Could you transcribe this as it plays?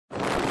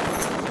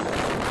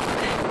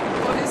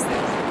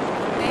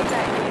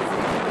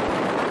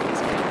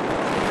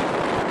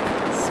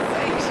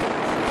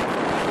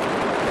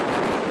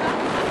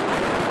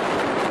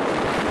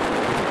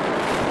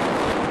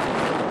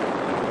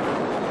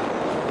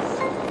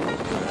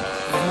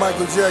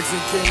Michael Jackson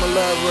came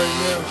alive right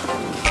now,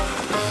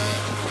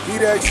 he'd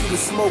ask you to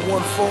smoke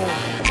one for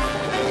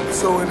him,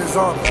 so in his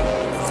honor.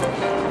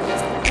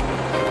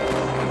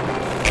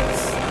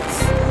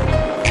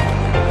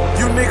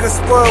 You niggas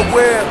spoiled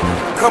well,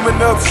 coming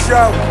up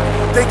shout,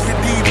 think you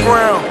D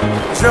Brown,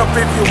 jump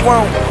if you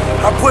won't.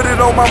 I put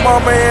it on my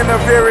mama and her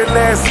very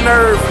last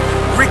nerve.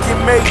 Ricky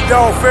made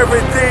off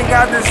everything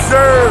I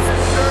deserve.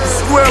 The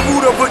square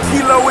root of a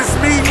kilo is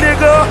me,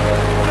 nigga.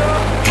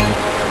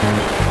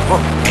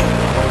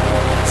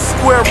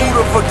 Square root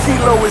of a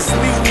kilo is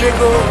me,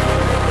 nigga.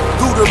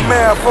 Do the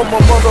math from a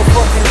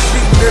motherfucking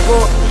sheet, nigga.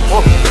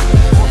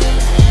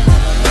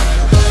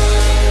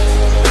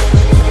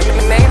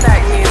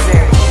 Maybach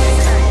music.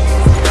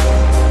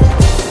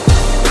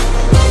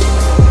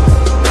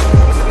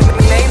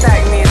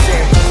 Maybach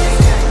music.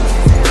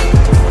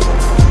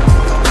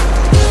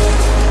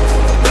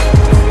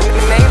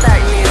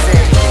 Maybach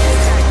music.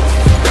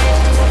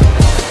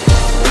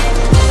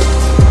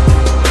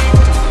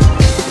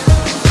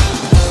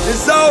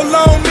 It's all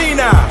on me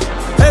now,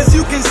 as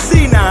you can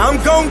see now.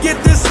 I'm gon'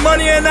 get this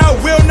money and I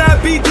will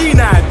not be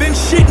denied. Been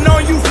shitting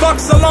on you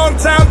fucks a long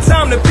time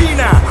to be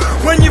now.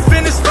 When you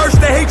finish first,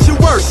 they hate you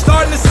worse,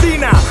 starting to see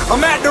now.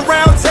 I'm at the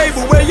round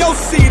table, where your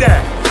seat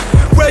at?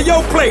 Where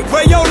your plate,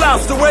 where your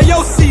lobster, where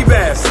your sea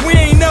bass? We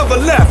ain't never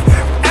left,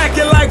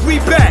 acting like we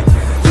back.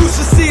 You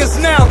should see us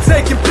now,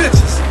 taking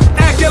pictures,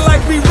 acting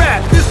like we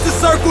rap. This the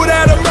circle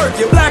that'll murk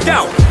you,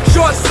 blackout,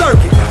 short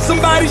circuit.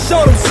 Somebody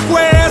show them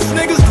square ass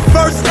niggas the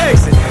first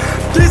exit.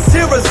 This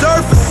here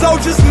reserved for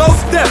soldiers,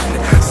 most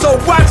definite. So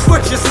watch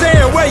what you're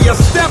saying, where you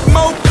step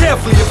more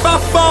carefully. If I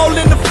fall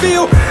in the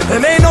field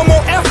and ain't no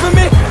more F for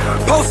me,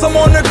 post them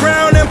on the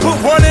ground and put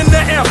one in the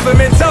F for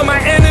me. Tell my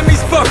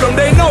enemies fuck them,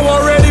 they know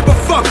already, but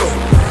fuck them.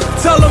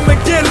 Tell them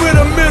again with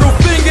a middle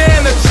finger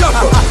and a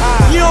chuckle.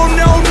 You don't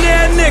know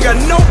that nigga,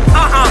 nope,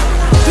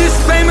 This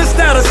famous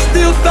that'll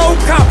still throw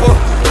copper.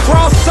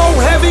 Cross so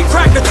heavy,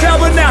 crack the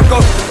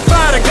tabernacle.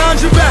 Fire the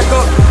ganja back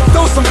up,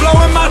 throw some blow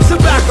in my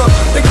tobacco.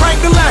 They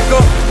crank the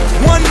lacquer,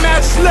 one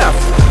match left.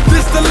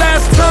 This the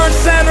last turn,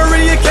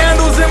 Santeria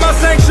candles in my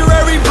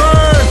sanctuary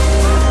burn.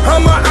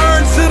 I'ma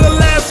earn to the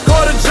last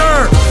quarter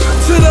turn,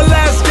 to the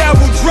last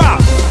gavel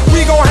drop.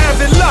 We gon'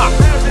 have it locked.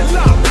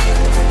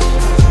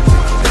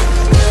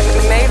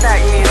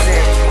 Maybach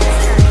music.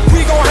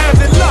 We gon'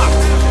 have it locked.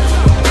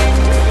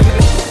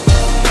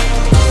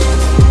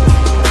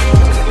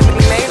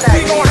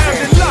 We gon'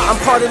 have it locked. I'm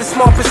part of the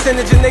small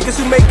percentage of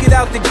niggas who make it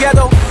out the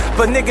ghetto,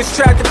 but niggas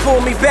tried to pull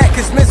me back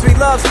cause misery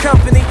loves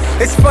company.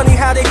 It's funny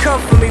how they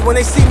come for me when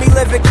they see me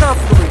living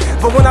comfortably,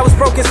 but when I was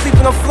broken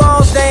sleeping on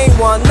floors, they ain't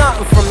want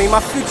nothing from me. My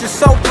future's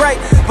so bright,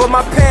 but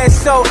my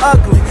past so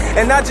ugly,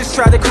 and I just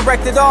try to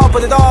correct it all,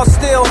 but it all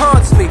still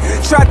haunts me.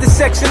 Tried to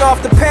section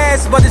off the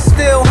past, but it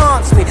still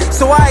haunts me.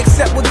 So I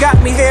accept what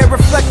got me here,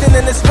 reflecting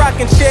in this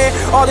rocking chair.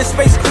 All this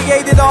space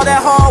created, all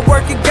that hard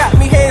work, it got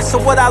me here. So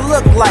what I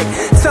look like,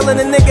 telling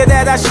a nigga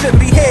that I should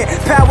be here.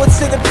 Power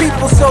to the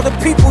people, so the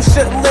people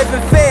shouldn't live in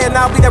fear. And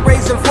I'll be that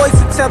raising voice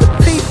to tell the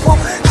people,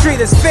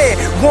 treat us fair.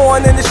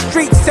 Warring in the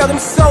streets, tell them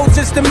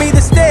soldiers to meet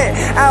us there.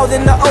 Out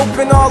in the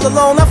open, all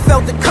alone, I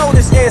felt the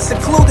coldest air.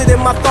 Secluded in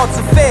my thoughts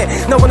of fear.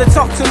 No one to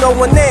talk to, no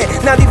one there.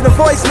 Not even a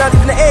voice, not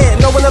even the air.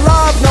 No one to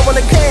love, no one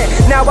to care.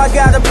 Now I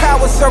got a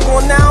power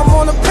circle, and now I'm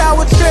on a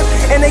power trip.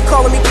 And they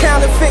calling me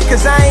counterfeit,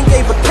 cause I ain't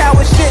gave a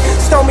coward shit.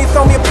 Stole me,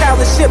 throw me a pile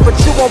of shit, but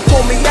you won't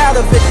pull me out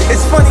of it.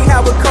 It's funny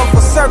how it come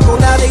full circle.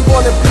 Now they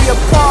wanna be a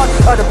part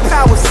of the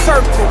power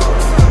circle.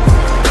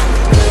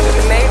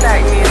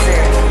 Maybach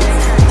music.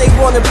 They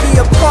wanna be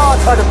a part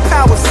of the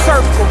power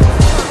circle.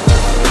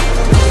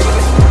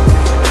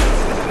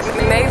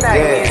 Maybach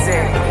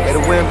music. And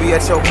the wind be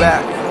at your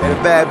back, and the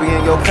bad be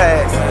in your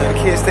past, and the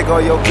kids take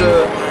all your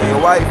good, and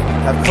your wife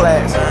have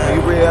class, and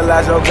you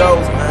realize your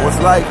goals, what's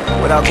life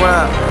without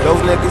grind.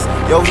 Those niggas,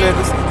 your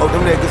niggas, oh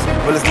them niggas,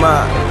 well it's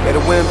mine. And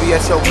the wind be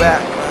at your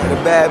back, and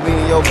the bad be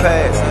in your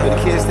past, and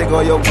the kids take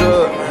all your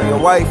good, and your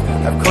wife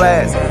have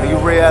class, and you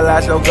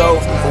realize your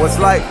goals, what's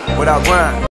life without grind.